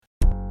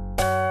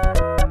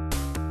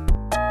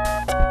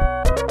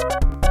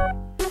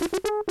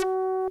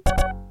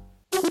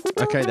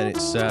Okay, then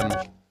it's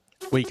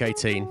week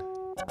 18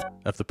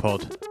 of the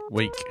pod,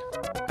 week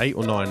 8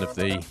 or 9 of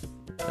the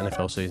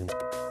NFL season.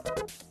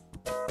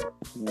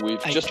 We've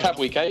just had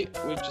week 8.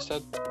 We've just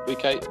had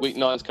week 8. Week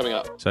 9's coming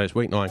up. So it's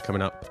week 9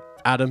 coming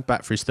up. Adam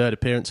back for his third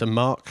appearance, and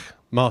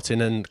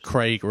Martin and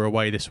Craig are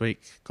away this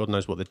week. God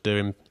knows what they're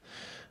doing.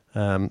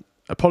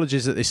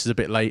 Apologies that this is a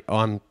bit late.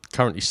 I'm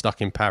currently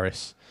stuck in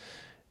Paris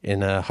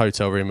in a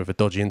hotel room with a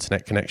dodgy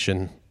internet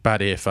connection,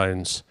 bad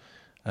earphones.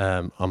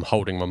 I'm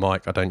holding my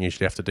mic. I don't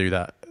usually have to do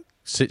that.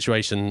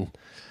 Situation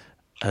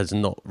has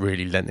not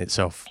really lent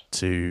itself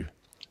to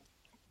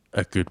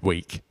a good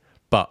week.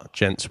 But,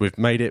 gents, we've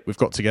made it. We've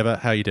got together.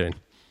 How are you doing?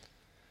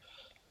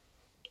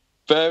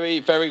 Very,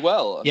 very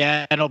well.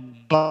 Yeah, not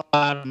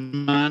bad,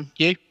 man.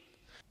 You?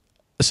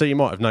 So you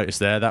might have noticed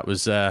there, that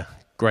was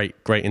great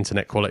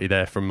internet quality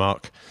there from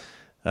Mark.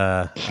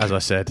 As I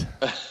said,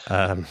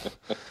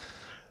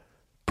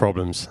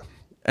 problems.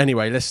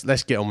 Anyway,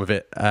 let's get on with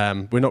it.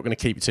 We're not going to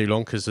keep it too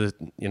long because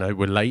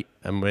we're late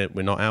and we're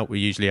not out. We're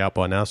usually out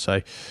by now.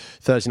 So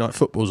Thursday night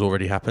football's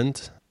already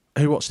happened.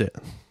 Who watched it?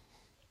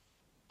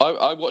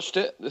 I watched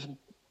it.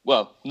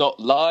 Well, not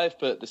live,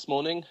 but this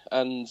morning,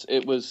 and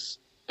it was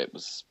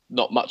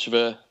not much of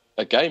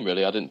a game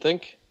really. I didn't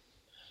think.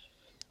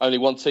 Only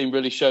one team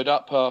really showed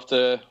up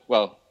after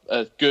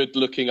a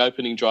good-looking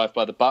opening drive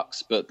by the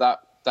Bucks, but that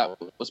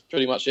was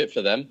pretty much it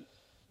for them.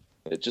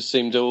 It just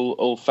seemed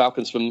all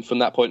Falcons from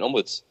that point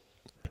onwards.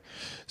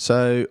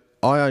 So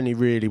I only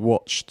really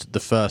watched the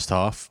first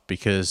half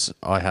because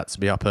I had to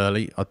be up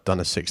early. I'd done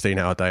a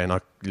 16-hour day and I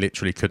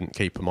literally couldn't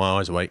keep my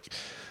eyes awake.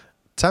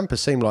 Tampa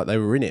seemed like they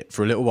were in it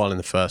for a little while in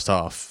the first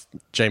half.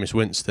 Jameis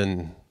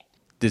Winston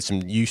did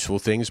some useful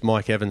things.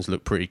 Mike Evans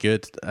looked pretty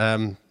good.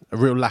 A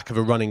real lack of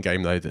a running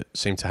game, though, that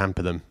seemed to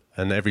hamper them.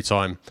 And every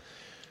time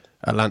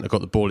Atlanta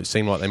got the ball, it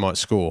seemed like they might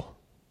score.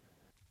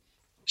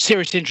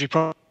 Serious injury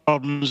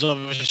problems,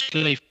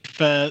 obviously,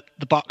 for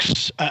the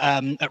Bucks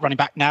at running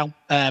back now.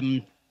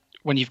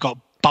 When you've got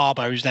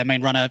Barbo's their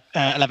main runner,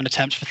 11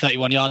 attempts for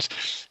 31 yards.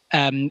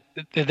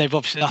 They've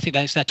obviously, I think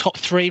it's their top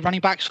 3 running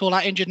backs all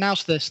out injured now,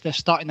 so they're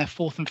starting their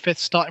 4th and 5th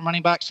starting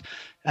running backs.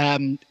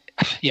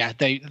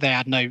 They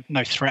had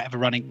no threat of a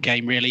running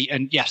game really,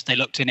 and yes, they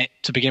looked in it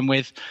to begin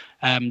with,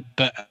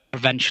 but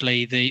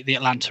eventually the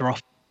Atlanta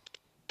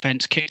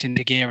offense kicked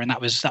into gear, and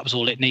that was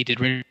all it needed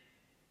really.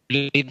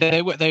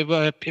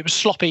 It was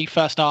sloppy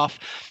first half.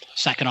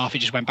 Second half, it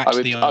just went back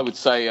to the. I would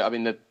say, I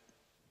mean,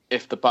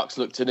 if the Bucks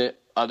looked in it,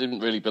 I didn't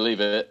really believe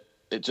it.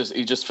 He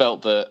just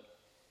felt that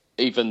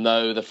even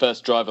though the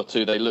first drive or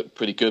two they looked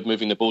pretty good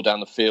moving the ball down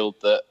the field,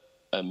 that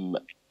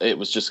it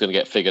was just going to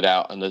get figured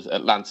out. And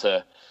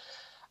Atlanta,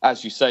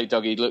 as you say,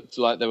 Dougie, looked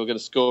like they were going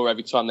to score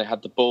every time they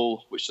had the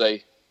ball, which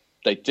they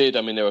did.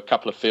 I mean, there were a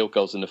couple of field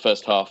goals in the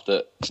first half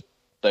that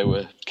they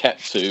were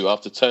kept to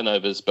after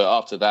turnovers, but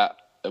after that,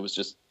 there was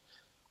just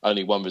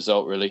only one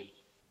result, really.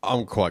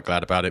 I'm quite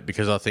glad about it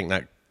because I think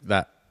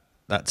that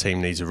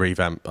team needs a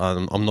revamp.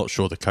 I'm not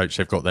sure the coach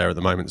they've got there at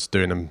the moment is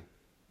doing them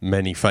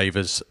many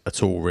favours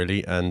at all,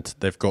 really, and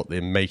they've got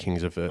the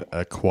makings of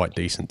a quite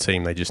decent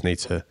team. They just need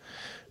to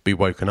be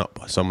woken up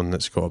by someone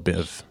that's got a bit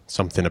of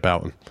something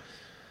about them.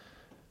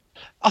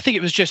 I think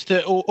it was just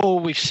that all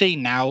we've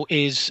seen now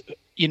is,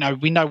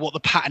 we know what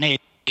the pattern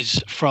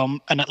is from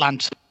an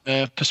Atlanta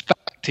perspective.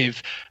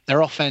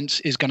 Their offense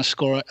is going to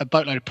score a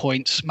boatload of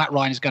points. Matt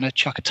Ryan is going to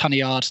chuck a ton of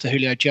yards to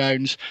Julio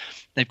Jones.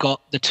 They've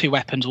got the 2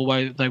 weapons,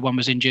 although one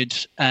was injured,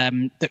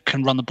 that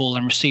can run the ball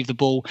and receive the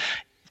ball.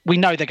 We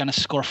know they're going to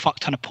score a fuck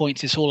ton of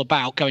points. It's all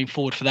about going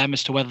forward for them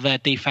as to whether their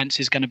defense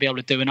is going to be able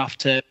to do enough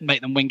to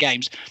make them win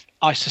games.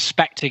 I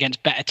suspect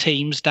against better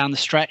teams down the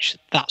stretch,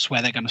 that's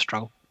where they're going to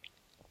struggle.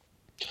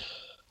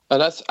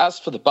 And as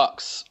for the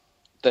Bucks,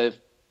 they've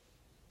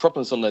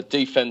problems on their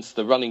defense,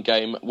 the running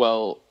game.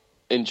 Well,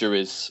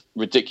 injuries,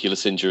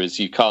 ridiculous injuries.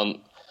 You can't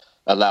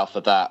allow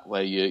for that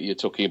where you're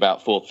talking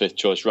about 4th, 5th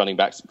choice running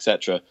backs,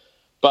 etc.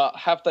 But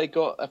have they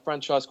got a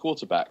franchise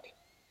quarterback?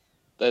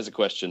 There's a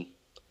question.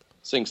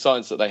 Seeing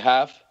signs that they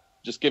have,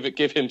 just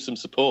give him some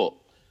support.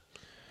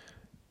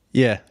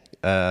 Yeah,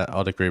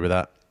 I'd agree with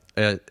that.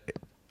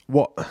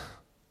 What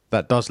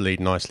that does lead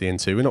nicely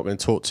into, we're not going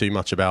to talk too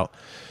much about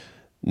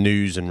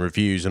news and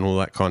reviews and all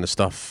that kind of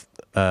stuff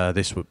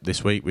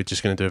this week. We're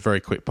just going to do a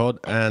very quick pod,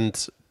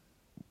 and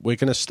we're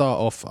going to start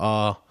off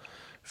our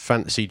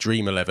Fantasy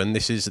Dream 11.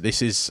 This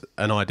is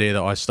an idea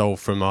that I stole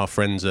from our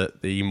friends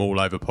at the Mall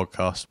Over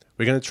podcast.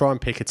 We're going to try and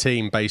pick a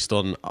team based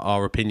on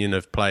our opinion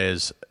of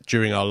players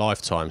during our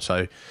lifetime.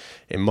 So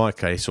in my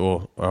case,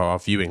 or our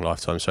viewing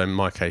lifetime. So in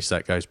my case,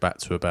 that goes back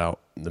to about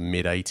the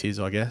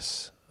mid-80s, I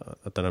guess.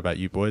 I don't know about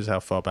you boys. How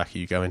far back are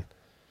you going?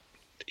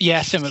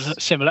 Yeah, similar.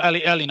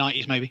 Early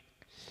 90s, maybe.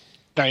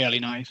 Very early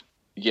 90s.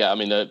 Yeah, I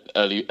mean,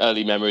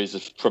 early memories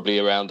of probably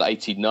around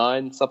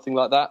 89, something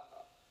like that.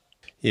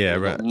 Yeah,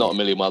 right. Not a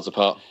million miles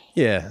apart.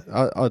 Yeah,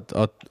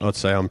 I'd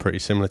say I'm pretty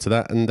similar to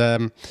that.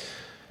 And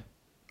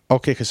I'll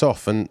kick us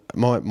off. And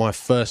my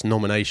first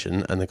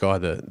nomination, and the guy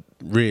that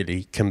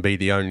really can be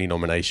the only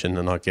nomination,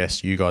 and I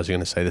guess you guys are going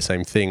to say the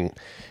same thing,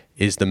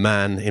 is the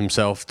man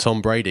himself,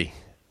 Tom Brady.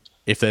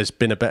 if there's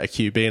been a better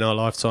QB in our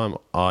lifetime,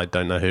 I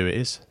don't know who it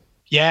is.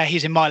 Yeah,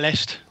 he's in my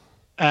list.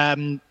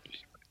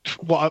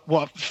 What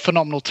a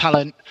phenomenal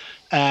talent.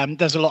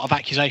 There's a lot of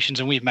accusations,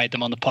 and we've made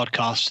them on the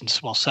podcast, and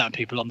certain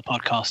people on the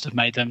podcast have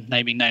made them,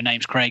 naming no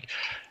names, Craig.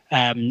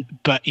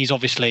 But he's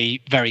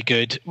obviously very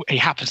good. He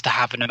happens to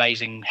have an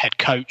amazing head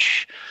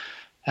coach.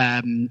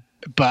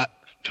 But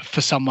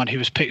for someone who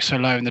was picked so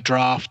low in the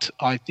draft,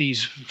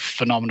 he's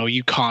phenomenal.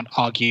 You can't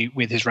argue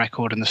with his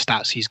record and the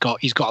stats he's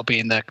got. He's got to be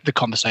in the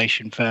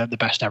conversation for the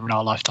best ever in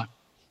our lifetime.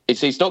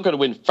 He's not going to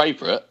win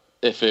favourite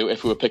if we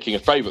were picking a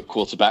favourite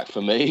quarterback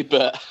for me,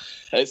 but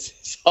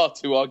it's hard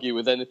to argue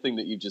with anything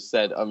that you just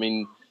said. I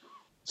mean,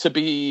 to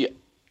be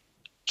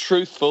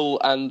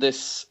truthful, and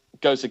this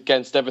goes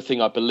against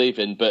everything I believe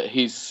in, but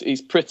he's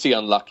pretty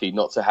unlucky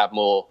not to have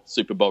more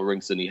Super Bowl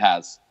rings than he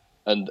has,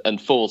 and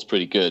 4's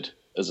pretty good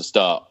as a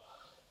start.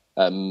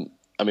 I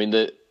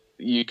mean,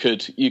 you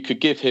could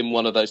give him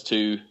one of those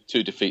two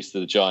defeats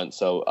to the Giants.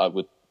 So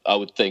I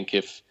would think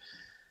if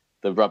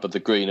the rub of the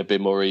green had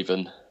been more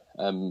even.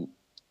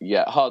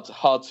 Hard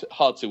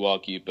to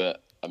argue,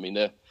 but I mean,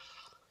 there are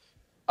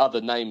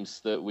other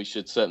names that we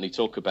should certainly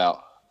talk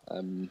about.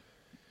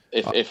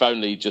 If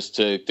only just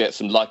to get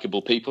some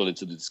likable people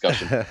into the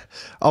discussion.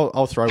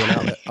 I'll throw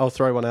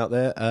one out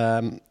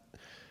there.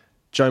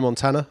 Joe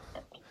Montana,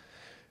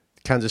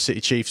 Kansas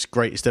City Chiefs'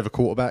 greatest ever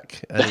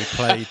quarterback, and he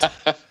played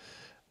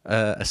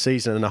a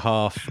season and a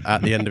half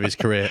at the end of his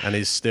career, and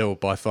is still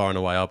by far and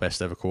away our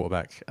best ever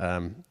quarterback.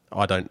 I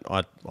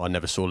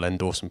never saw Len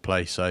Dawson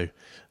play, so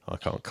I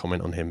can't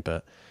comment on him.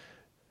 But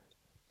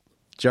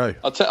Joe,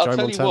 I'll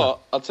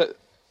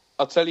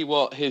tell you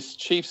what, his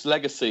Chiefs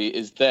legacy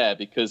is there,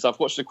 because I've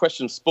watched the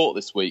Question of Sport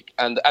this week,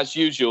 and as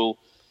usual,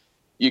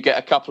 you get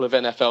a couple of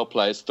NFL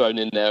players thrown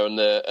in there on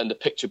the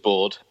picture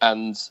board,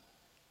 and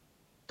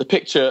the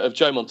picture of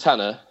Joe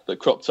Montana that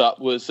cropped up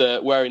was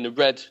wearing the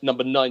red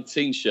number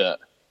 19 shirt,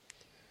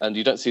 and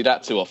you don't see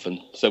that too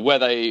often. So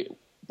whether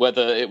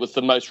it was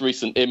the most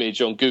recent image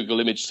on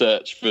Google image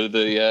search for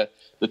the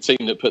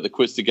team that put the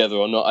quiz together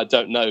or not, I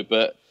don't know,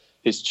 but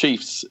his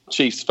Chiefs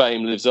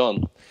fame lives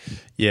on.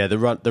 Yeah, the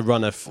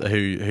runner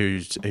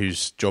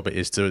whose job it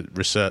is to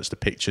research the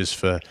pictures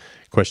for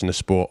Question of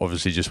Sport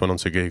obviously just went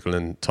onto Google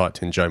and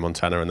typed in Joe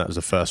Montana, and that was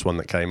the first one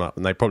that came up.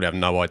 And they probably have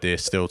no idea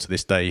still to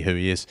this day who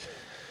he is.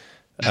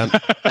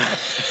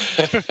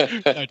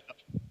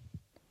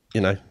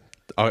 You know,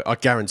 I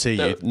guarantee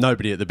you,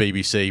 nobody at the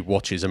BBC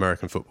watches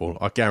American football.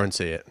 I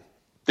guarantee it.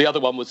 The other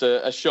one was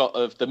a shot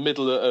of the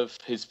middle of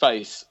his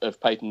face of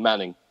Peyton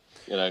Manning.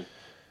 You know,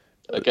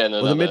 again,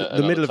 the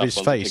middle of his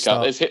face.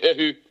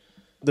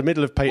 The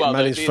middle of Peyton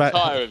Manning's face. The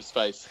entire of his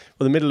face.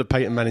 Well, the middle of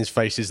Peyton Manning's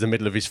face is the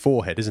middle of his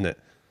forehead, isn't it?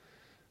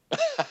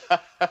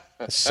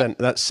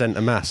 That's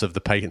centre mass of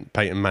the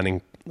Peyton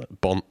Manning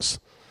bonds.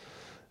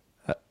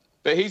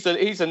 But he's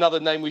another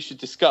name we should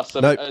discuss.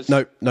 No.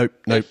 Veto.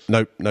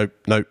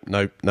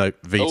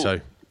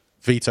 Oh.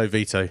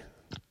 Veto.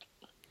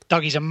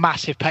 Dougie's a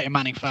massive Peyton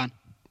Manning fan.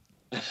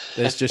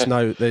 There's just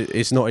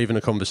it's not even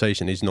a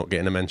conversation. He's not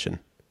getting a mention.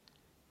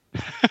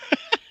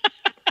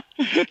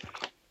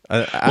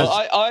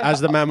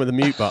 As the man with the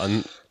mute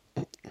button.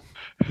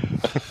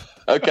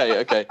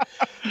 Okay.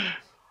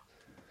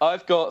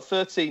 I've got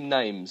 13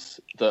 names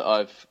that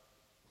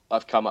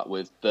I've come up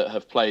with that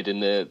have played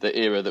in the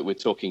era that we're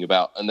talking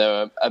about, and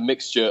they're a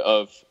mixture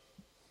of,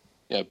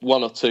 you know,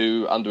 one or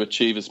two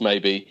underachievers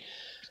maybe,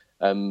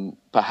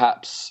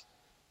 perhaps,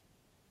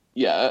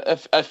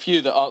 a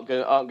few that aren't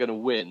going to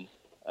win,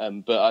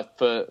 but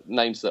for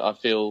names that I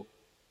feel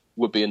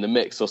would be in the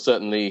mix, or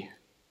certainly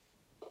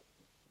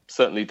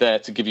there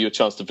to give you a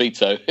chance to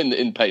veto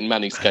in Peyton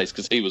Manning's case,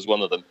 because he was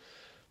one of them.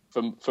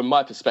 From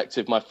my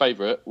perspective, my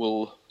favourite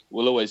will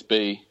always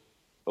be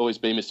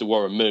Mr.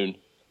 Warren Moon.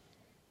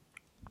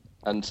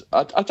 And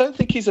I don't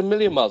think he's a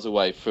million miles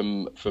away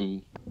from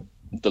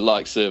the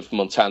likes of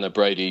Montana,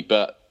 Brady,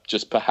 but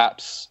just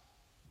perhaps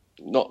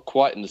not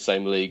quite in the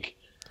same league.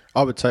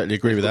 I would totally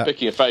agree with that.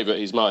 Picking a favourite,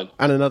 he's mine.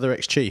 And another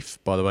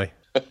ex-Chief, by the way.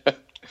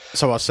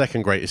 So our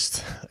second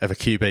greatest ever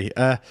QB.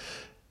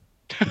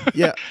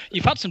 Yeah,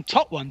 you've had some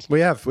top ones.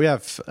 We have.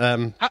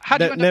 How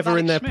do you never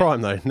in their Smith?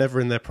 prime though. Never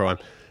in their prime.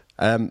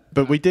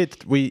 But we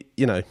did.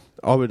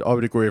 I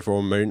would agree with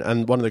Warren Moon.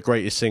 And one of the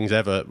greatest things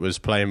ever was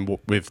playing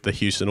with the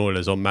Houston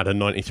Oilers on Madden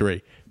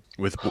 '93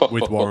 with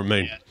Warren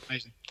Moon. Yeah,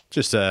 amazing.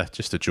 Just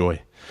a joy,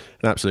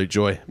 an absolute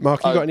joy.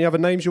 Mark, you got any other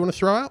names you want to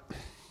throw out?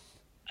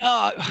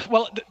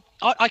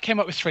 I came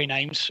up with 3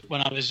 names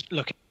when I was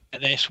looking at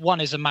this. One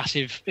is a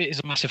massive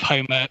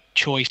homer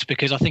choice,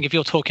 because I think if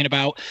you're talking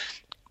about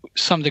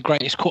some of the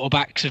greatest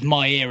quarterbacks of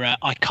my era,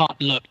 I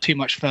can't look too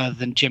much further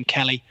than Jim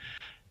Kelly.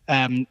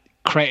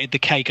 Created the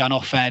K-gun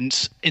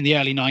offense in the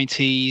early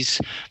 90s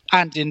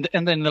and then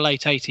in the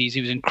late 80s.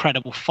 He was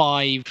incredible.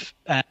 5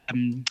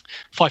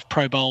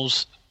 Pro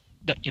Bowls,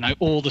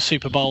 all the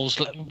Super Bowls.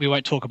 We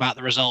won't talk about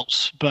the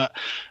results, but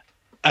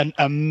an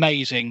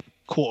amazing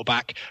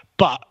quarterback.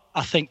 But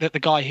I think that the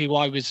guy who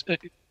I was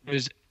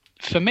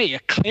for me, a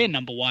clear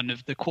number one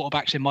of the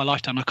quarterbacks in my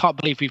lifetime. I can't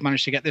believe we've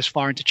managed to get this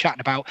far into chatting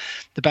about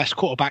the best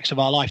quarterbacks of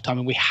our lifetime,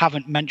 and we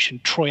haven't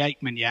mentioned Troy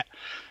Aikman yet.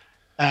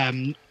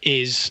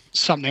 Is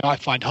something I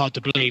find hard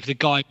to believe. The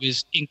guy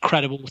was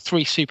incredible.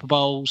 3 Super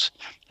Bowls,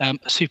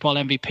 Super Bowl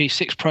MVP,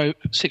 six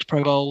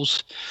Pro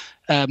Bowls.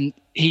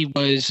 He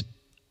was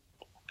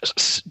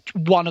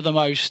one of the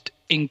most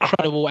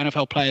incredible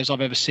NFL players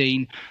I've ever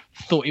seen.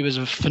 Thought he was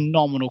a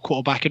phenomenal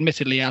quarterback.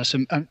 Admittedly, he had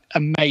some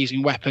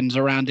amazing weapons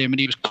around him, and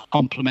he was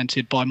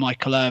complemented by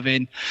Michael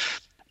Irvin.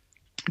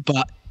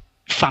 But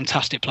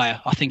fantastic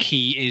player. I think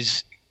he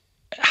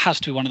has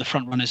to be one of the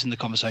front runners in the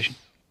conversation.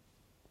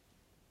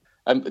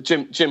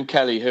 Jim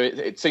Kelly, who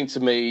it seemed to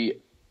me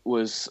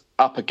was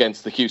up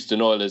against the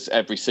Houston Oilers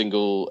every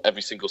single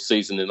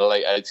season in the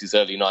late 80s,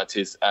 early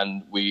 90s,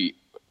 and we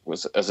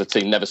was as a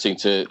team never seemed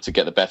to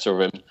get the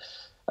better of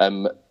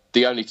him.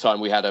 The only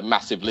time we had a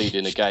massive lead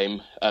in a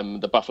game,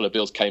 the Buffalo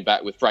Bills came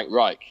back with Frank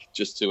Reich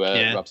just to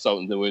rub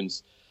salt in the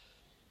wounds.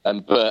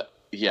 But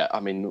yeah, I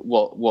mean,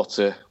 what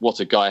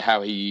a guy!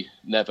 How he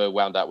never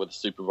wound up with a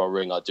Super Bowl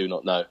ring, I do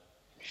not know.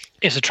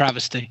 It's a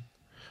travesty.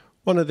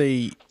 One of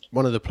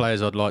the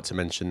players I'd like to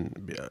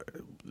mention,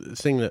 the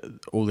thing that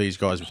all these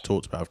guys we've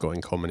talked about have got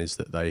in common is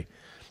that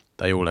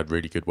they all had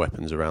really good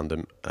weapons around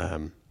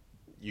them.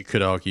 You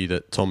could argue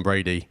that Tom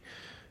Brady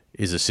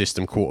is a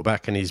system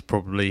quarterback, and he's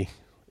probably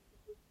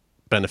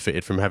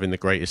benefited from having the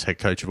greatest head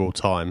coach of all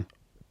time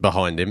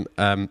behind him.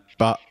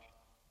 But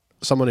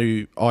someone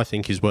who I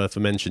think is worth a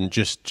mention,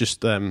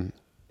 just in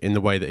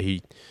the way that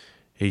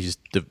he's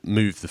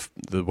moved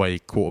the way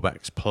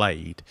quarterbacks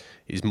played,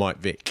 is Mike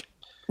Vick.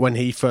 When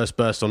he first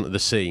burst onto the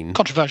scene...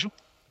 Controversial.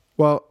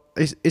 Well,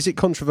 is it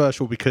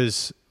controversial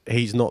because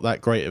he's not that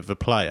great of a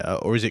player,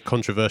 or is it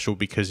controversial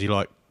because he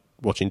liked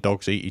watching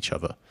dogs eat each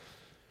other?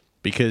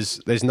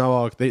 Because there is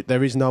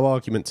no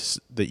argument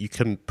that you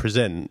can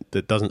present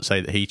that doesn't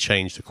say that he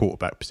changed the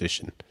quarterback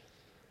position.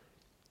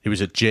 It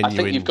was a genuine...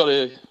 I think you've got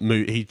to...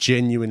 He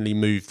genuinely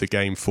moved the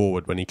game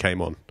forward when he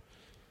came on.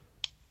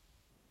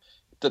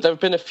 There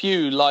have been a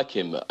few like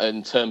him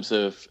in terms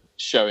of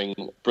showing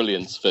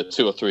brilliance for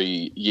 2 or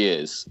 3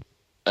 years,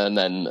 and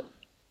then,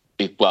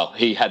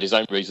 he had his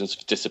own reasons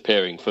for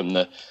disappearing from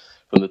the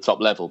top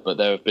level. But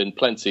there have been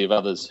plenty of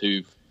others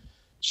who've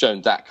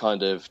shown that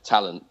kind of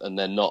talent, and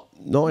they're not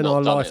in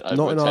our lifetime.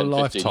 Not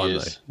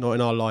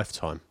in our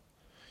lifetime.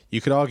 You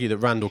could argue that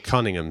Randall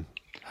Cunningham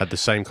had the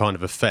same kind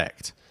of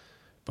effect,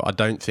 but I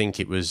don't think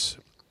it was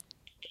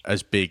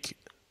as big,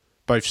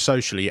 both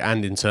socially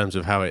and in terms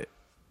of how it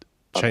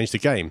changed the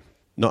game.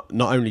 Not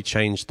only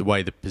changed the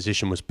way the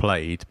position was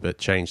played, but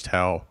changed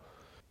how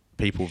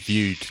people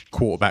viewed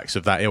quarterbacks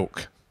of that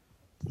ilk.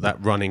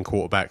 That running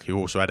quarterback who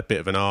also had a bit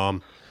of an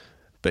arm,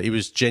 but he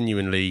was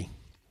genuinely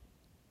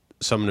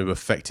someone who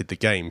affected the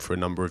game for a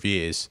number of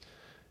years.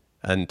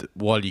 And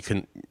while you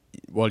can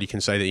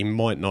say that he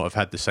might not have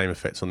had the same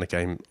effects on the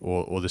game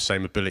or the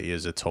same ability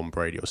as a Tom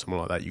Brady or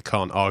someone like that, you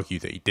can't argue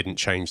that he didn't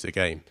change the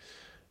game.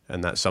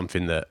 And that's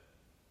something that,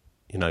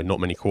 not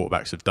many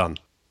quarterbacks have done.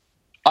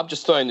 I'm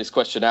just throwing this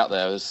question out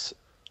there as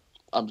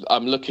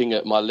I'm looking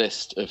at my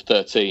list of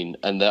 13,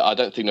 and I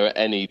don't think there are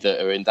any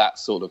that are in that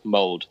sort of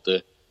mould,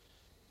 the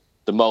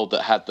mould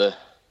that had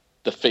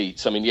the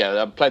feet. I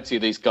mean, plenty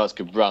of these guys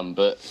could run,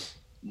 but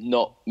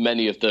not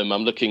many of them.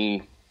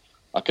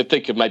 I could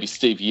think of maybe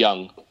Steve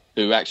Young,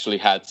 who actually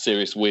had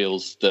serious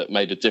wheels that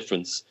made a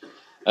difference.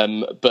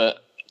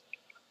 But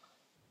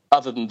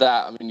other than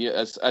that, I mean,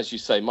 as you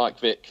say, Mike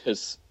Vick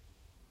has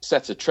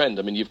set a trend.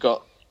 I mean, you've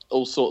got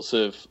all sorts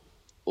of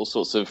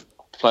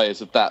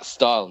players of that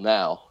style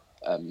now.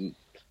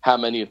 How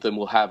many of them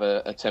will have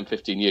a 10,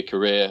 15-year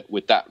career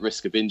with that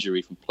risk of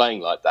injury from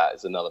playing like that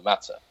is another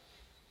matter.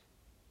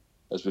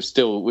 As we've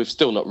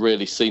still not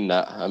really seen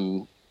that.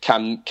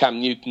 Cam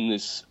Newton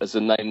is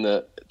a name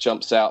that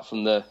jumps out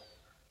from the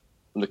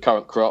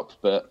current crop,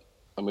 but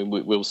I mean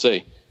we'll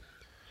see.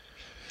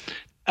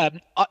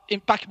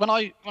 Back when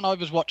I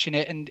was watching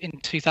it in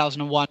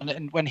 2001,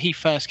 and when he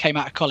first came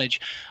out of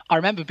college, I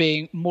remember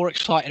being more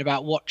excited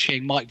about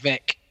watching Mike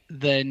Vick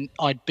than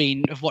I'd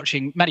been of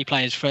watching many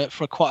players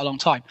for quite a long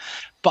time.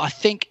 But I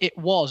think it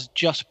was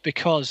just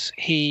because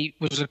he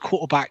was a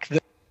quarterback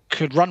that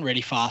could run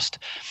really fast.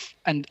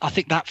 And I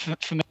think that,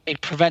 for me,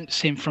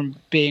 prevents him from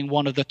being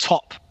one of the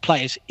top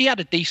players. He had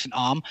a decent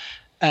arm,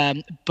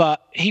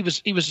 but he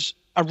was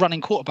a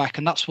running quarterback,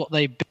 and that's what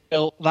they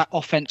built that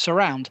offense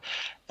around.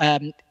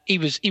 He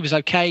was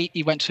okay.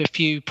 He went to a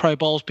few Pro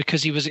Bowls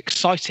because he was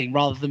exciting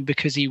rather than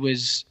because he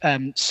was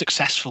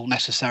successful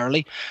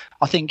necessarily.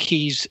 I think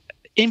he's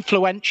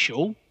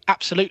influential,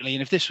 absolutely.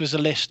 And if this was a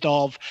list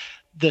of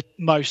the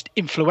most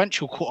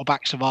influential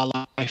quarterbacks of our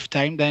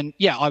lifetime, then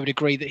I would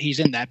agree that he's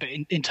in there. But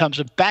in terms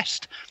of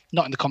best,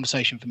 not in the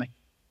conversation for me.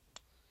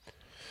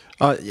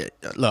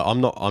 Look,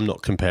 I'm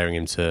not comparing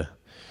him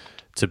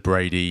to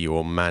Brady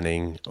or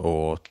Manning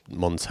or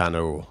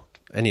Montana or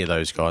any of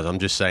those guys. I'm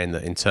just saying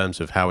that in terms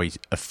of how he's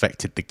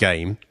affected the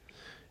game,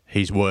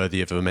 he's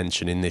worthy of a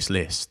mention in this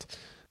list.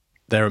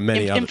 There are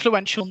many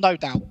influential, no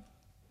doubt.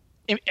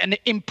 an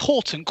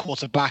important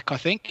quarterback, I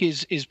think,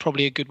 is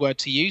probably a good word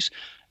to use.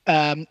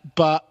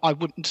 But I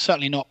wouldn't,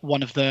 certainly not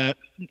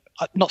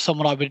not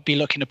someone I would be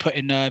looking to put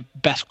in the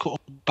best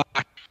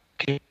quarterback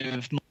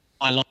of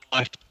my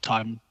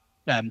lifetime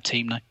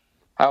team. No.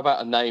 How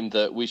about a name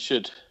that we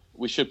should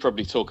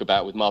probably talk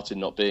about with Martin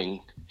not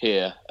being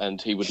here,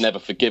 and he would never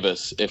forgive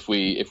us if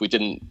we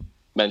didn't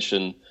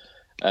mention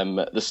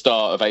the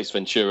star of Ace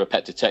Ventura: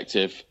 Pet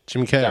Detective,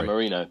 Jim Carrey. Dan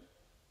Marino.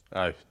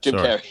 Oh, Jim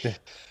sorry.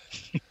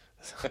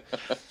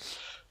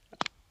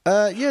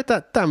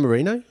 Carrey. Dan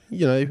Marino.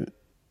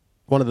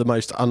 One of the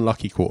most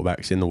unlucky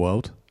quarterbacks in the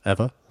world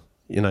ever.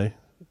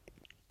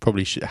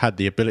 Probably had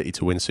the ability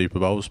to win Super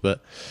Bowls,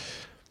 but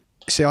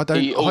see, I don't.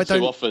 He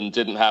too often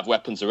didn't have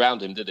weapons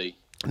around him, did he?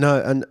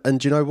 No, and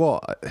do you know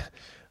what?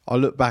 I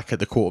look back at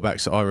the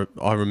quarterbacks that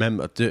I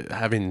remember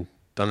having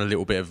done a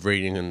little bit of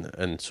reading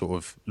and sort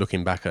of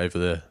looking back over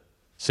the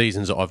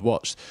seasons that I've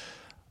watched.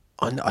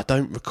 I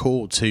don't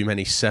recall too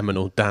many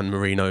seminal Dan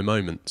Marino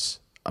moments.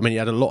 I mean, he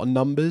had a lot of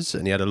numbers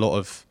and he had a lot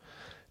of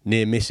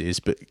near misses,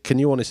 but can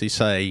you honestly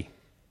say,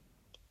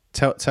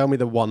 tell me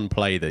the one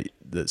play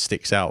that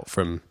sticks out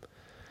from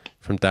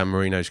Dan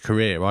Marino's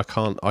career? I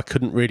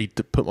couldn't really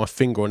put my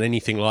finger on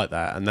anything like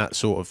that, and that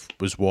sort of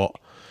was what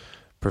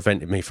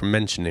prevented me from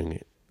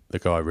mentioning the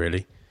guy,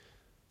 really.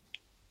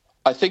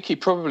 I think he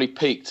probably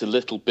peaked a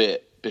little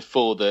bit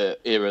before the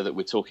era that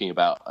we're talking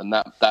about, and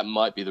that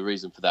might be the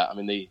reason for that. I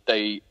mean,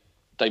 they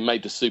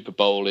made the Super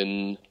Bowl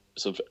in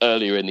sort of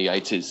earlier in the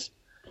 80s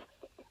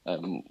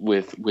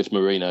with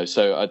Marino.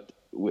 So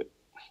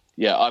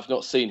I've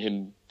not seen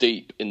him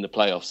deep in the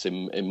playoffs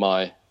in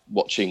my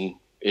watching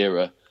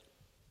era.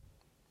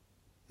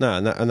 No,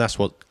 and that's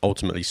what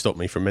ultimately stopped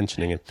me from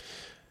mentioning him.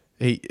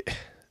 He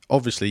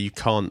obviously you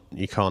can't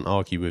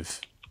argue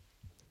with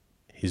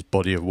his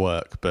body of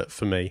work, but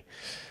for me,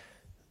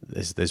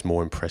 there's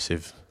more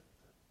impressive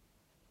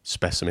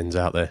specimens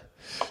out there.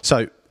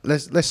 So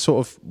let's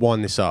sort of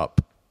wind this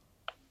up.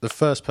 The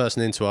first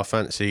person into our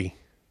fantasy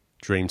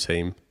dream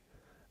team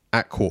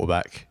at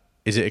quarterback,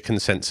 is it a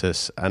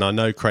consensus? And I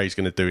know Craig's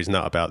going to do his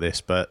nut about this,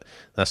 but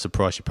that's the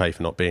price you pay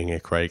for not being here,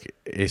 Craig.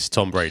 It's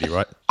Tom Brady,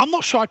 right? I'm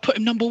not sure I'd put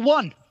him number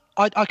one.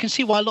 I can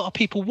see why a lot of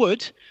people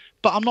would,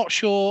 but I'm not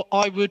sure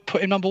I would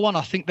put him number one.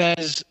 I think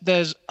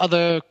there's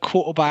other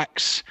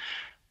quarterbacks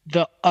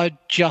that are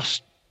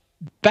just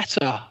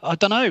better. I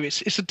don't know.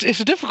 It's a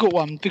difficult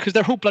one because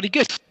they're all bloody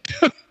good.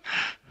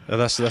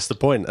 That's the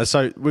point.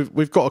 So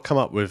we've got to come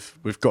up with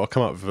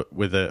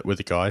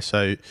a guy.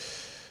 So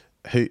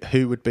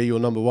who would be your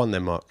number one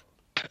then, Mark?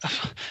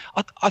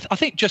 I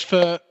think just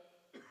for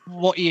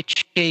what he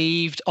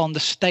achieved on the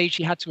stage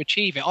he had to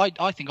achieve it,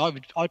 I think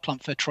I'd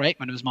plump for Troy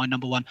Aikman as my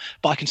number one.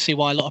 But I can see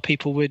why a lot of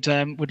people would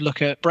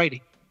look at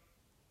Brady.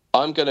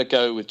 I'm going to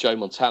go with Joe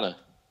Montana.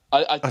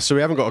 So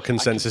we haven't got a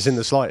consensus in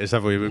the slightest,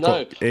 have we? We've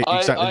got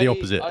exactly the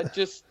opposite.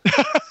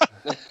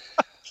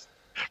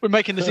 We're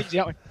making this easy,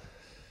 aren't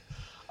we?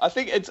 I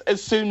think it's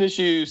as soon as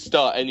you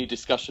start any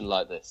discussion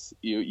like this,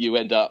 you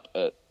end up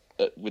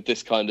with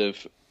this kind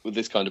of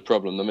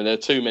problem. I mean, there are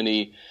too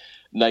many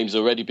names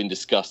already been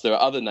discussed. There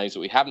are other names that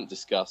we haven't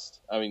discussed.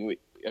 I mean,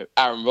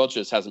 Aaron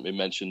Rodgers hasn't been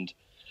mentioned,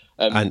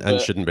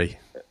 and shouldn't be.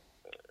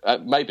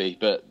 Maybe,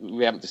 but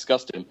we haven't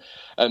discussed him.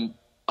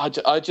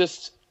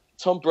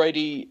 Tom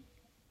Brady.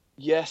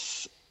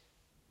 Yes,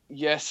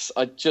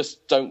 I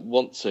just don't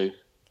want to.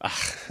 I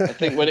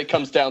think when it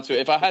comes down to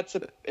it, if I had to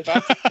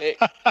pick,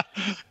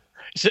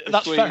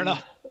 that's fair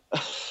enough.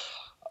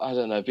 I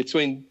don't know,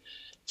 between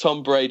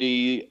Tom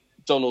Brady,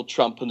 Donald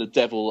Trump, and the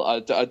devil, I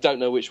don't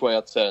know which way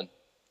I'd turn.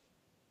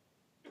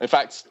 In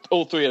fact,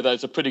 all three of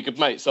those are pretty good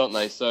mates, aren't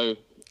they? So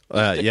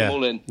stick them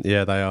all in.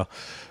 Yeah, they are.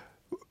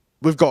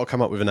 We've got to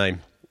come up with a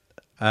name.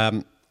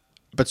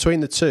 Between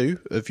the two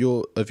of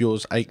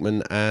yours,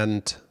 Aikman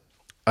and.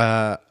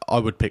 I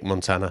would pick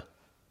Montana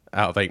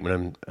out of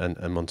Aikman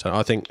and Montana.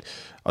 I think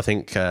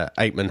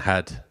Aikman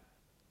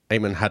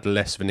had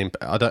less of an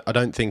impact. I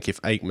don't think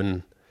if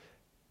Aikman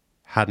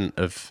hadn't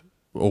have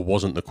or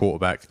wasn't the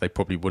quarterback, they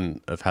probably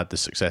wouldn't have had the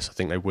success I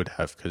think they would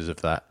have because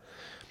of that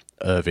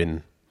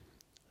Irvin.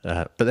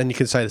 But then you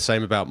can say the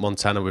same about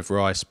Montana with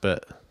Rice,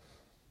 but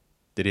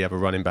did he have a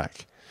running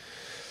back?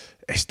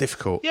 It's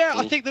difficult. Yeah,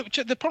 I think that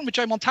the problem with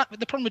Joe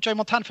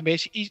Montana for me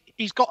is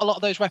he's got a lot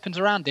of those weapons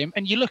around him,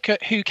 and you look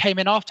at who came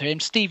in after him,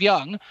 Steve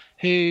Young,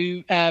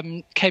 who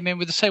came in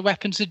with the same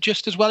weapons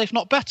just as well, if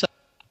not better.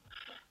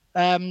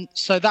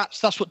 So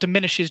that's what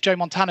diminishes Joe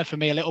Montana for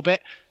me a little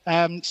bit.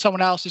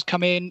 Someone else has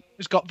come in,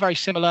 has got very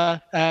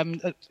similar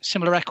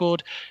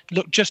record,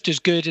 looked just as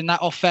good in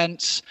that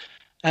offense.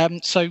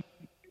 So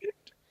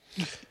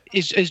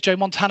is Joe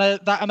Montana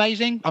that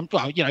amazing?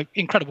 Well,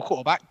 incredible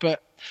quarterback,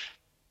 but.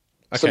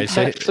 Okay,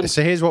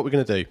 so here's what we're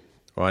going to do,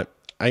 right?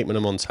 Aikman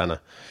and Montana.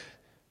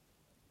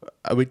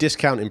 Are we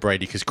discounting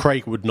Brady? Because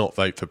Craig would not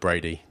vote for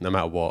Brady, no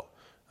matter what.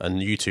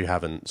 And you two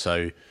haven't,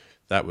 so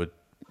that would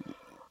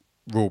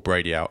rule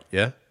Brady out,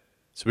 yeah?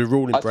 So we're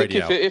ruling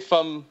Brady out. If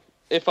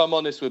I'm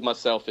honest with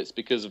myself, it's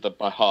because of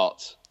my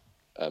heart.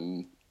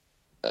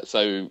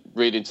 So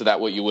read into that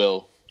what you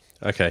will.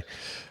 Okay.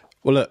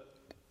 Well, look,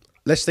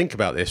 let's think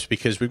about this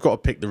because we've got to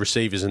pick the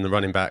receivers and the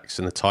running backs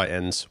and the tight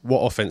ends.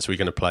 What offense are we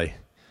going to play?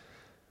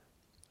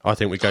 I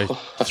think we go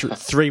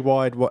three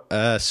wide,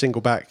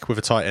 single back with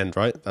a tight end,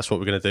 right? That's what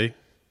we're going to do.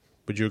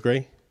 Would you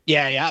agree?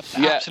 Yeah,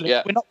 absolutely.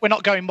 Yeah. We're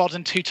not going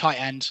modern two tight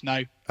ends.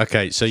 No.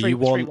 Okay, so you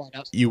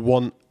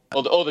want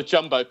or the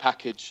jumbo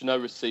package, no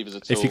receivers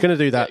at all. If you're going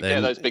to do that, get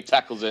then those big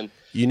tackles in.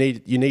 You need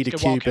a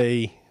QB.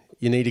 Walker.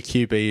 You need a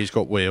QB who's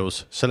got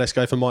wheels. So let's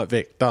go for Mike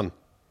Vick. Done.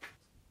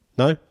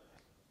 No,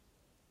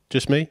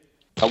 just me.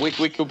 We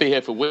could be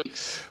here for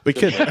weeks. We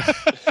could.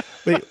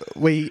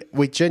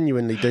 we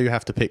genuinely do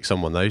have to pick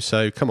someone though.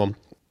 So come on,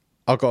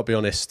 I've got to be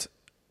honest.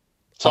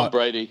 Tom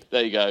Brady.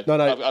 There you go. No.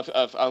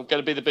 I'm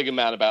going to be the bigger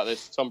man about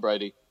this. Tom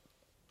Brady.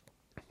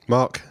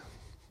 Mark,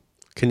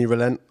 can you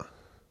relent?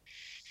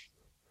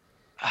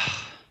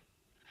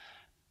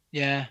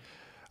 Yeah.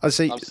 I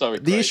see. I'm sorry,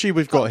 the Craig. issue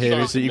we've got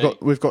here sorry is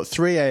that we've got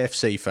three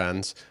AFC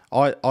fans.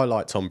 I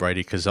like Tom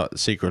Brady because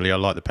secretly I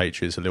like the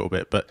Patriots a little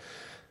bit, but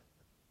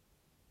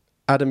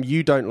Adam,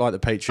 you don't like the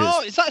Patriots.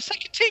 Oh, is that a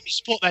second team you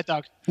support there,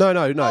 Doug? No.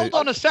 Hold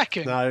on a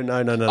second.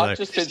 No. I've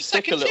just been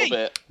sick a little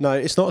bit. No,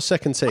 it's not a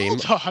second team.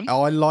 Hold on.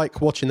 I like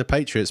watching the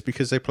Patriots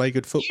because they play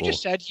good football. You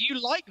just said you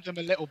like them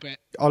a little bit.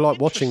 I like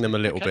watching them a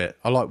little Okay. bit.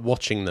 I like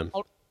watching them.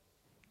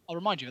 I'll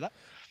remind you of that.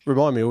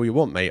 Remind me all you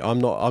want, mate.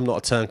 I'm not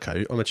a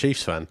turncoat. I'm a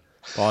Chiefs fan.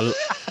 But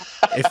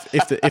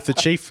if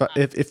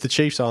the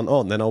Chiefs aren't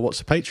on, then I'll watch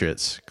the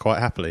Patriots quite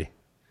happily.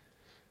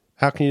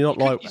 How can you not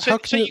like?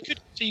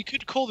 You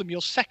could call them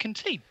your second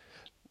team.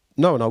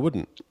 No, and I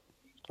wouldn't.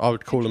 I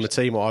would call them a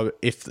team.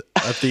 If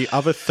of the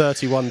other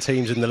 31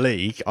 teams in the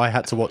league, I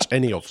had to watch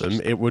any of them,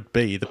 it would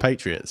be the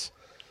Patriots.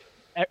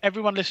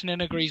 Everyone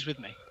listening agrees with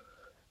me.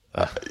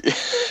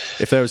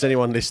 If there was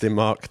anyone listening,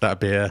 Mark, that'd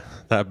be a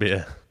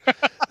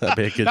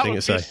good thing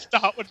to say.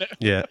 Start, wouldn't it?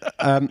 Yeah.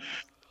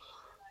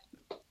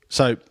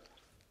 So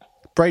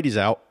Brady's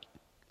out.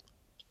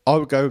 I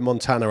would go with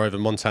Montana over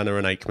Montana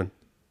and Aikman.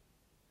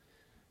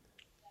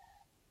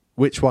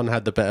 Which one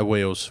had the better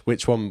wheels?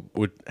 Which one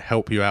would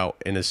help you out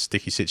in a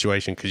sticky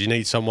situation? Because you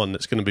need someone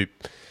that's going to be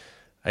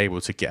able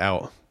to get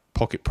out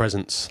pocket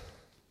presence.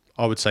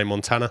 I would say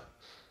Montana.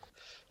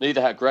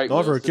 Neither had great.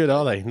 Neither are wheels, good,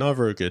 are they?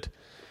 Neither are good.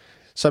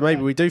 So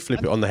maybe we do flip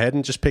it on the head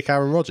and just pick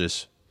Aaron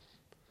Rodgers.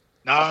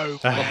 No.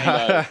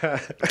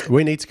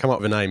 We need to come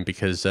up with a name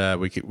because we're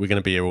going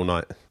to be here all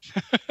night.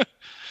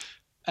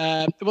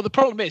 Well, the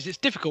problem is it's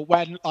difficult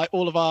when like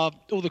all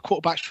the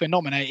quarterbacks we're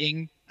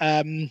nominating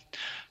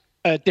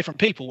different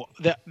people.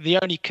 The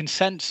only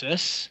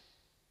consensus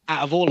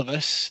out of all of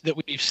us that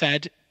we've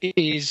said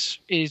is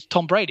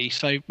Tom Brady.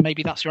 So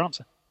maybe that's your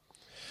answer.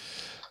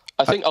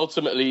 I think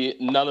ultimately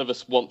none of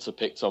us want to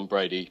pick Tom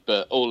Brady,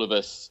 but all of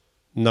us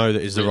know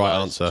that is the right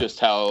answer. Just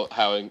how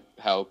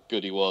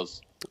good he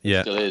was.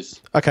 Yeah. Still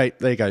is. Okay,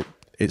 there you go.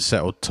 It's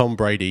settled. Tom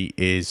Brady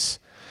is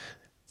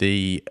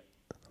the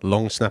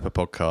Long Snapper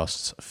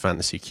Podcast's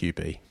fantasy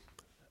QB.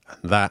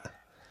 And that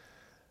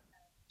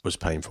was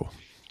painful.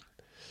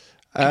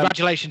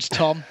 Congratulations,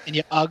 Tom, in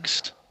your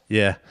Uggs.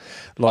 Yeah.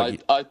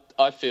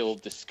 I feel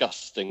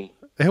disgusting.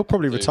 He'll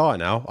probably retire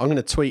now. I'm going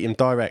to tweet him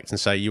direct and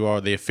say, you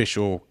are the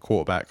official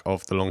quarterback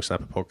of the Long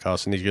Snapper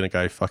Podcast. And he's going to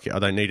go, fuck it, I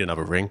don't need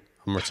another ring.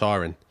 I'm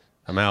retiring.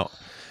 I'm out.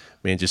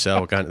 Me and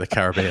Giselle are going to the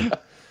Caribbean.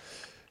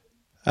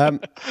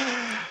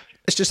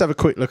 Let's just have a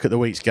quick look at the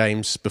week's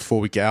games before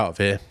we get out of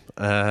here.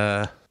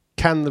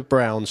 Can the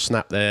Browns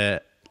snap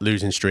their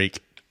losing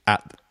streak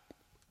at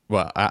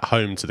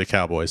home to the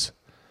Cowboys?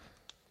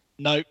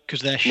 No,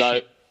 because they're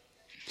shit.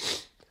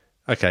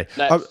 Okay.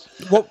 Next.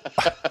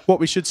 What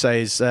we should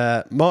say is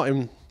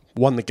Martin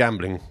won the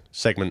gambling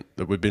segment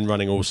that we've been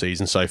running all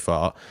season so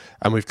far,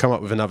 and we've come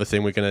up with another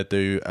thing. We're going to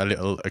do a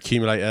little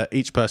accumulator.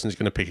 Each person's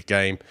going to pick a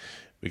game.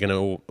 We're going to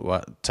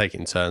all take it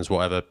in turns,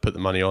 whatever, put the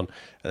money on,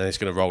 and then it's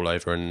going to roll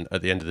over, and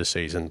at the end of the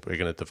season, we're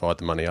going to divide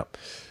the money up.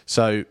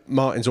 So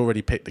Martin's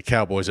already picked the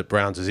Cowboys at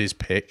Browns as his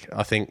pick.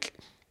 I think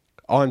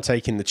I'm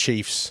taking the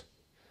Chiefs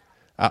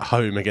at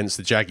home against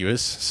the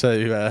Jaguars.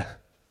 So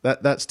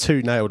that's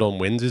two nailed-on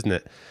wins, isn't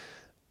it?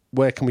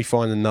 Where can we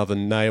find another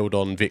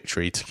nailed-on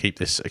victory to keep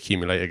this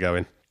accumulator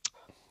going?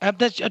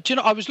 Do you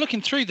know, I was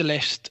looking through the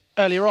list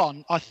earlier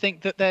on. I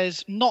think that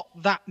there's not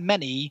that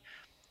many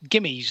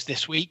gimmies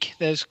this week.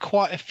 There's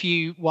quite a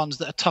few ones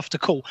that are tough to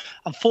call.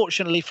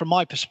 Unfortunately, from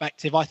my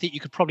perspective, I think you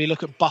could probably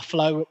look at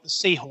Buffalo at the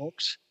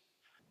Seahawks.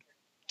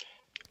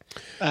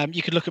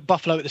 You could look at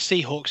Buffalo at the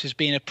Seahawks as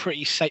being a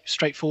pretty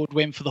straightforward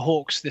win for the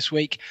Hawks this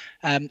week.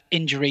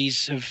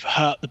 Injuries have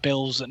hurt the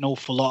Bills an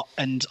awful lot,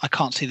 and I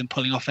can't see them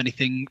pulling off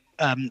anything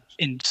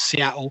in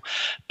Seattle.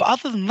 But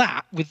other than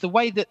that, with the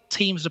way that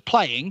teams are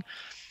playing,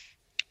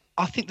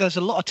 I think there's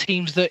a lot of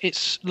teams that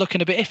it's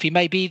looking a bit iffy.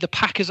 Maybe the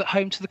Packers at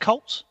home to the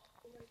Colts.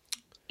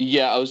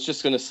 Yeah, I was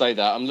just going to say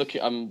that. I'm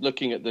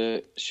looking at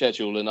the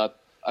schedule, and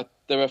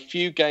there are a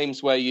few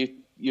games where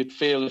you'd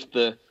feel if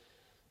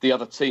the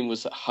other team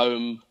was at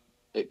home,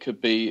 it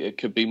could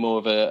be more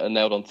of a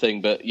nailed-on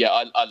thing. But yeah,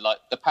 I like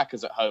the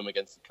Packers at home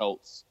against the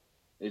Colts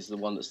is the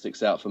one that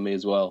sticks out for me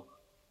as well.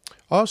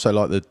 I also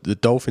like the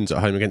Dolphins at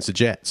home against the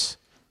Jets.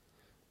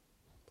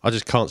 I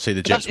just can't see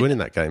the Jets winning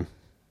that game.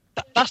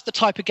 That's the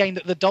type of game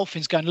that the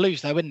Dolphins go and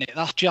lose, though, isn't it?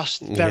 That's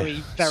just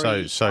very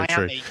so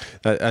Miami.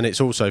 True. And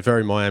it's also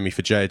very Miami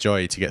for Jay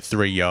Ajayi to get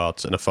 3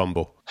 yards and a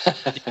fumble.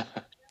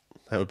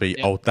 That would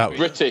be old. That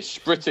British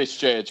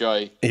Jay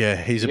Ajayi. Yeah,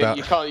 he's about.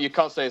 You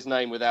can't say his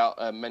name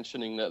without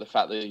mentioning the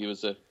fact that he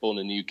was born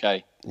in the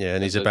UK. Yeah,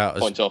 and he's about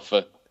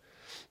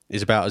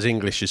he's about as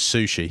English as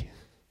sushi.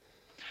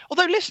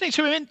 Although listening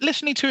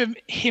to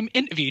him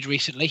interviewed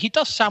recently, he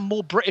does sound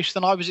more British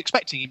than I was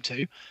expecting him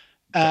to.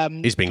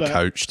 He's been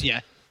coached.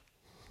 Yeah.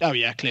 Oh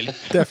yeah, clearly.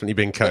 Definitely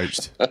been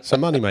coached. It's a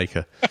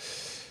moneymaker.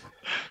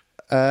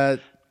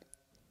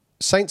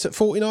 Saints at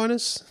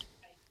 49ers?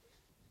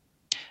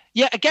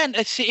 Yeah, again,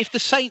 if the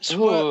Saints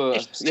were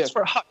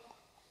at home,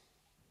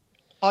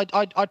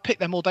 I'd pick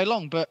them all day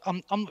long, but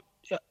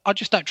I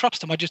just don't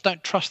trust them. I just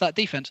don't trust that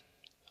defense.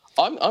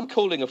 I'm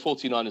calling a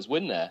 49ers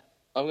win there.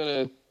 I'm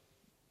going to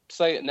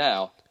say it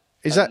now.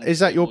 Is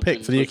that your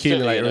pick for the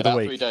accumulator of the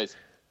week? 3 days.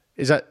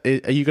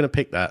 Are you going to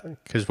pick that?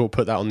 Because we'll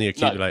put that on the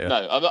accumulator.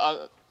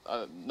 No,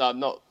 I'm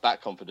not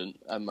that confident.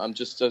 I'm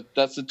just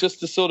that's just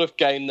the sort of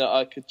game that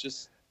I could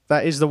just.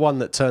 That is the one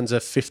that turns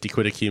a 50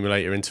 quid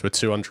accumulator into a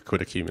 200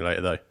 quid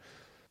accumulator, though.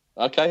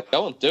 Okay,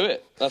 go on, do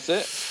it. That's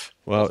it.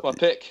 Well, that's my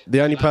pick.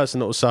 The only person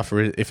that will suffer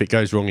if it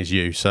goes wrong is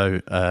you.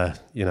 So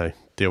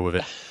deal with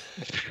it.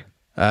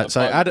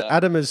 So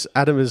Adam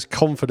has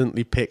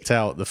confidently picked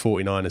out the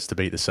 49ers to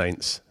beat the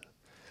Saints.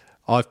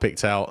 I've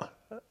picked out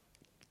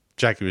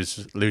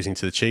Jaguars losing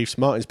to the Chiefs.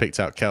 Martin's picked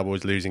out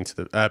Cowboys losing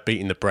to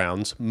beating the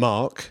Browns.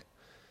 Mark,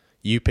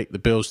 you picked the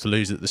Bills to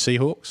lose at the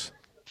Seahawks.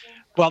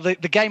 Well, the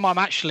game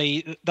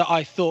that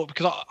I thought,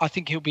 because I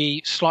think it'll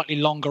be slightly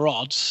longer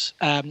odds,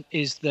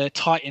 is the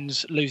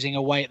Titans losing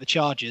away at the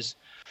Chargers.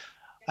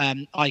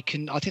 I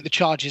think the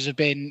Chargers have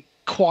been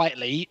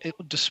quietly,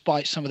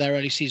 despite some of their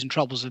early season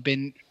troubles, have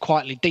been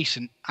quietly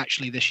decent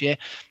actually this year,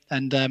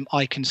 and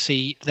I can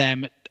see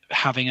them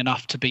having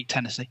enough to beat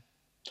Tennessee.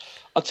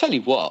 I'll tell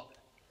you what,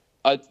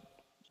 I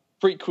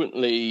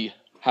frequently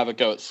have a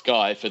go at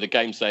Sky for the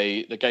games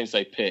they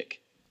pick,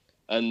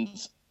 and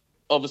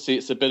obviously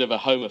it's a bit of a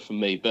homer for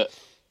me, but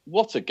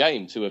what a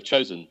game to have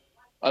chosen.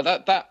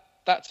 That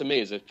to me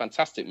is a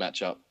fantastic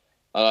matchup.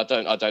 I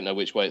don't know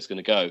which way it's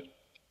going to go,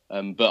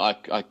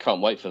 but I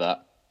can't wait for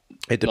that.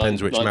 It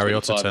depends which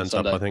Mariota turns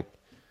up, I think,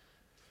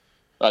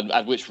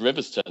 and which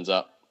Rivers turns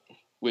up,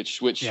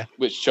 which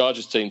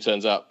Chargers team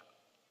turns up.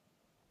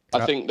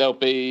 I think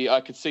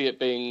I could see it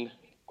being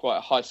quite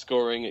a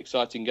high-scoring,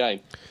 exciting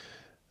game.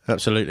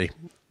 Absolutely.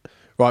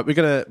 Right, we're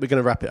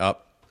gonna wrap it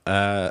up.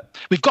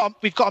 We've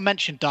got to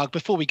mention, Doug,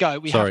 before we go,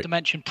 we have to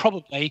mention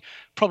probably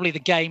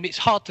the game. It's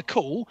hard to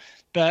call,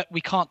 but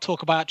we can't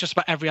talk about just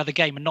about every other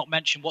game and not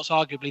mention what's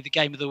arguably the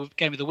game of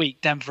the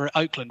week: Denver at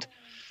Oakland.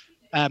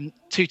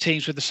 2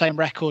 teams with the same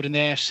record in the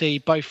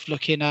AFC, both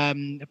looking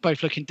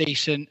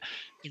decent.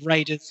 The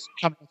Raiders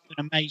coming off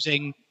an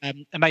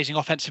amazing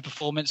offensive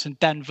performance, and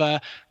Denver,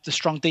 the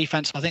strong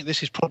defense. I think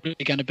this is probably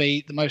going to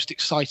be the most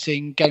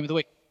exciting game of the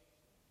week.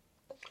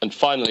 And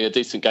finally, a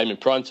decent game in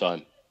prime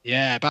time.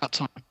 Yeah, about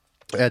time.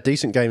 A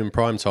decent game in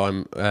prime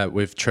time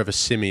with Trevor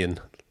Siemian.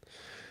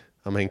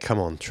 I mean, come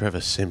on, Trevor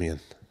Siemian.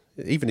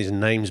 Even his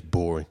name's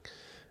boring.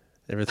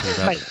 Everything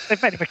about it.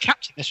 They've made him a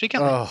captain this week,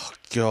 haven't they? Oh,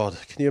 God.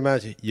 Can you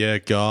imagine? Yeah,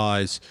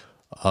 guys,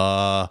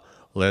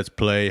 let's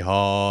play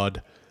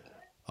hard.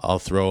 I'll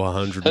throw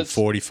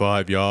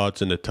 145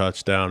 yards and a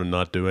touchdown and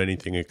not do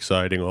anything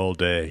exciting all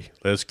day.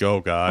 Let's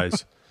go,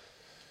 guys.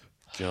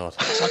 God.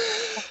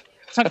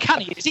 It's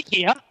uncanny. Is he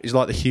here? He's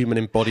like the human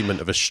embodiment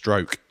of a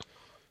stroke.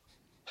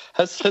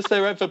 Has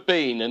there ever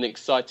been an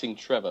exciting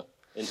Trevor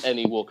in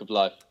any walk of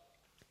life?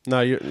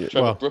 No,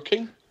 Trevor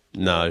Brooking?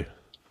 No.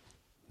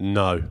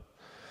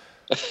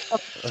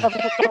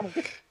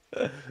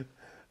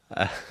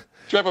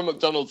 Trevor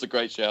McDonald's a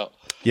great shout.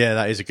 Yeah,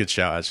 that is a good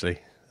shout, actually.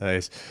 That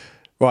is.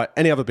 Right,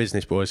 any other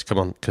business, boys? Come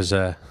on, because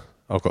I've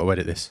got to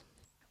edit this.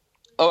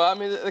 Oh, I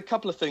mean, a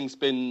couple of things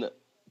been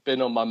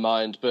on my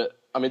mind, but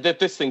I mean,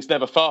 this thing's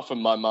never far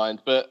from my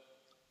mind, but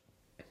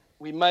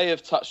we may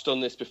have touched on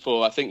this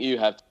before. I think you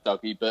have,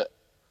 Dougie, but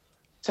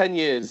 10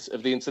 years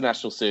of the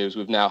international series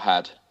we've now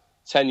had.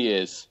 10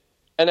 years.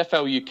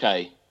 NFL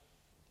UK.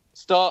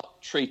 Start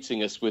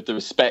treating us with the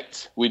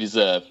respect we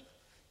deserve.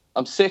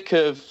 I'm sick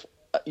of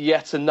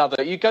yet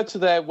another. You go to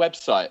their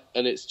website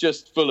and it's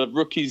just full of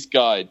rookies'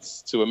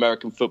 guides to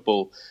American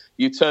football.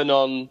 You turn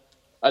on,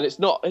 and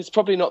it's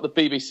probably not the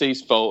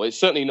BBC's fault. It's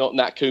certainly not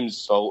Nat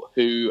Coombs' fault,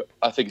 who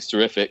I think is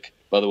terrific,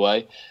 by the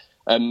way.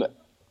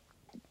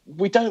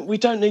 We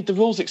don't need the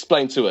rules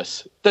explained to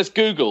us. There's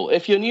Google.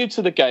 If you're new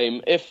to the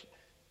game, if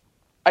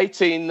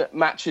 18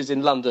 matches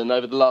in London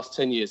over the last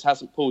 10 years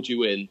hasn't pulled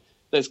you in,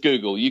 there's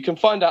Google. You can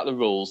find out the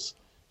rules.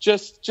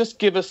 Just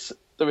give us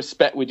the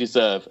respect we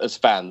deserve as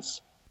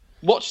fans.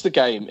 Watch the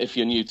game if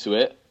you're new to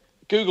it.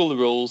 Google the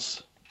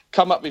rules.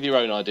 Come up with your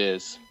own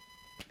ideas.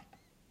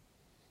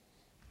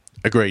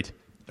 Agreed.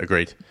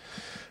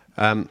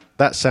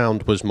 That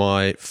sound was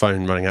my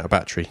phone running out of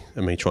battery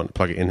and me trying to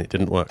plug it in. It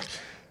didn't work.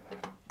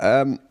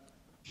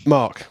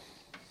 Mark.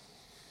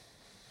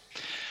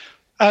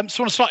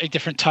 So on a slightly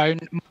different tone,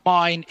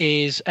 mine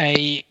is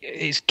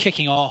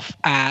kicking off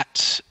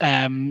at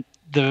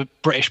the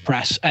British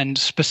press and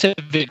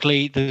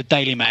specifically the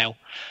Daily Mail.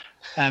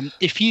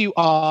 If you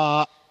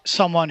are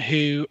someone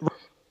who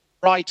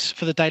writes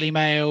for the Daily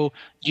Mail,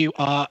 you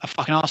are a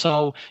fucking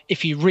arsehole.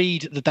 If you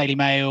read the Daily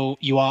Mail,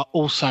 you are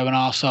also an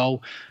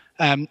arsehole.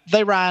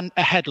 They ran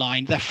a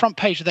headline. Their front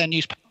page of their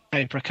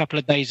newspaper a couple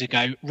of days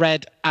ago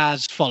read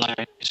as follows: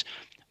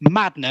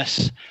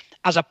 "Madness.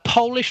 As a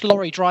Polish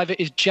lorry driver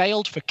is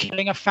jailed for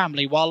killing a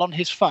family while on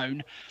his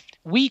phone,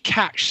 we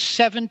catch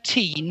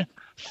 17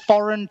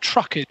 foreign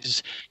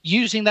truckers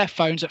using their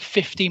phones at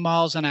 50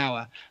 miles an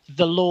hour.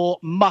 The law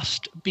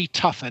must be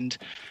toughened."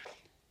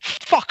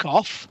 Fuck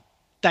off,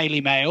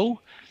 Daily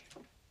Mail.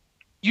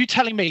 You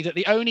telling me that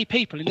the only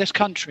people in this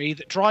country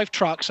that drive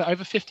trucks at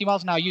over 50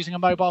 miles an hour using a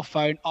mobile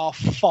phone are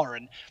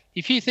foreign?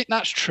 If you think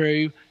that's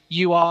true,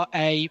 you are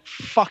a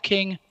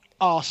fucking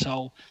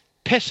arsehole.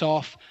 Piss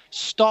off,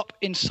 stop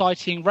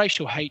inciting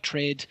racial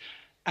hatred,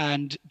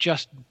 and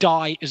just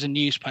die as a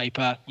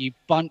newspaper, you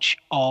bunch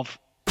of...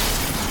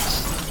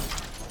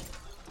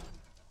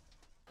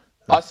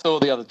 I saw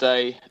the other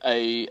day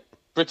a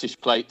British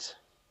plate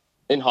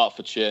in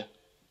Hertfordshire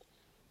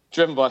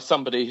driven by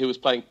somebody who was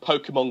playing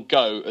Pokemon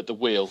Go at the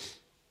wheel.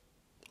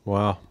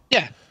 Wow.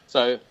 Yeah.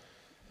 So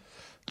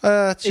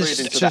read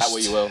into that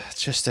what you will.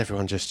 Just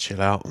everyone just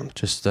chill out.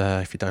 Just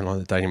if you don't like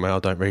the Daily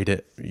Mail, don't read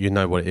it. You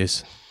know what it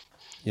is.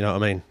 You know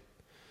what I mean?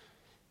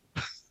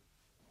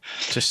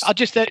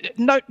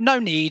 No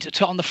need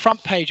to, on the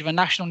front page of a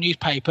national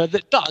newspaper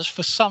that does,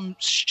 for some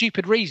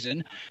stupid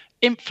reason,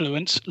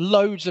 influence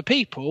loads of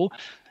people.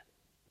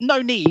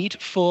 No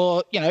need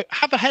for,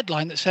 have a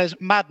headline that says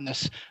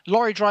 "Madness.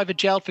 Lorry driver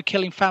jailed for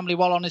killing family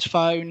while on his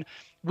phone.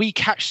 We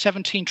catch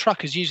 17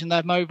 truckers using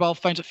their mobile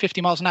phones at 50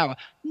 miles an hour."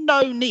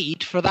 No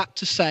need for that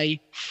to say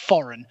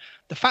foreign.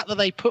 The fact that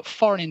they put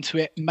foreign into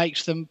it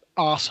makes them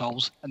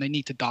arseholes, and they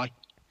need to die.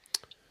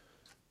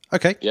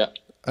 Okay. Yeah.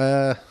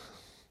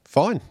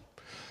 Fine.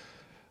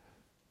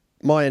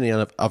 My any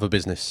other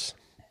business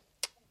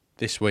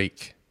this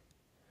week?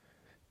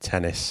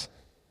 Tennis.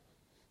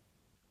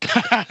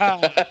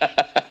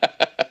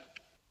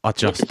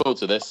 Looking forward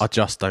to this. I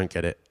just don't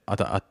get it. I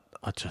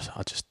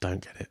just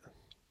don't get it.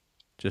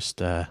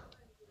 I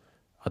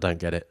don't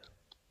get it.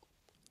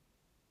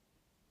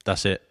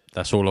 That's it.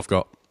 That's all I've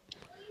got.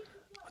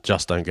 I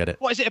just don't get it.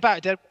 What is it about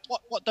it, Dad?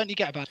 What don't you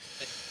get about it?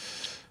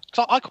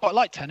 Because I quite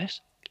like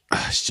tennis.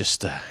 It's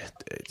just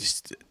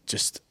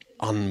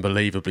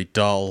unbelievably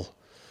dull.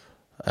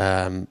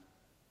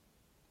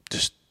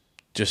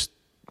 Just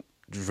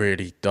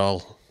really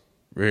dull.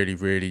 Really,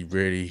 really,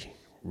 really,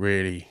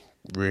 really,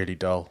 really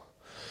dull.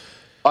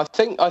 I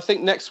think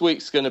next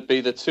week's going to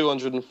be the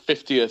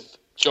 250th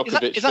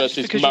Djokovic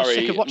versus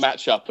Murray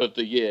matchup of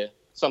the year,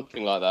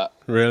 something like that.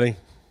 Really?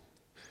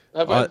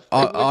 I'm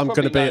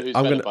going to be.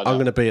 I'm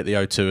going to be at the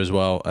O2 as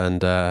well,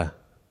 and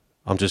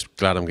I'm just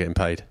glad I'm getting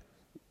paid.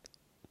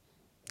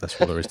 That's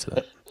what there is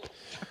to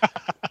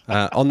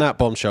that. On that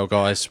bombshell,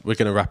 guys, we're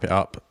going to wrap it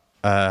up.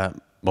 My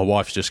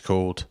wife's just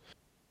called.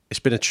 It's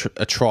been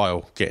a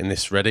trial getting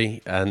this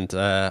ready, and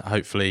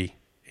hopefully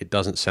it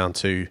doesn't sound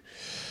too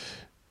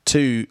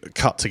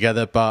cut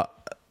together.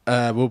 But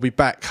we'll be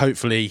back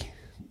hopefully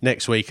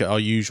next week at our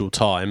usual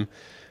time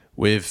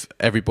with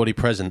everybody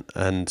present,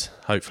 and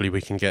hopefully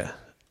we can get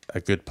a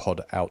good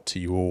pod out to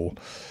you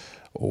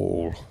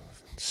all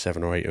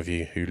 7 or 8 of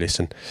you who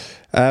listen.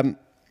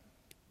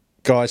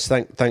 Guys,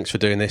 thanks for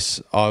doing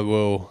this. I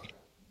will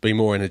be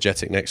more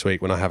energetic next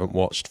week when I haven't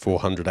watched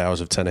 400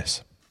 hours of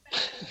tennis.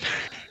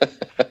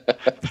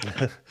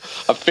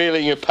 I'm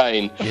feeling your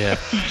pain. Yeah.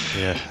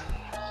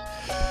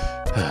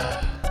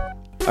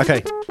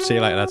 Okay, see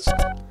you later, lads.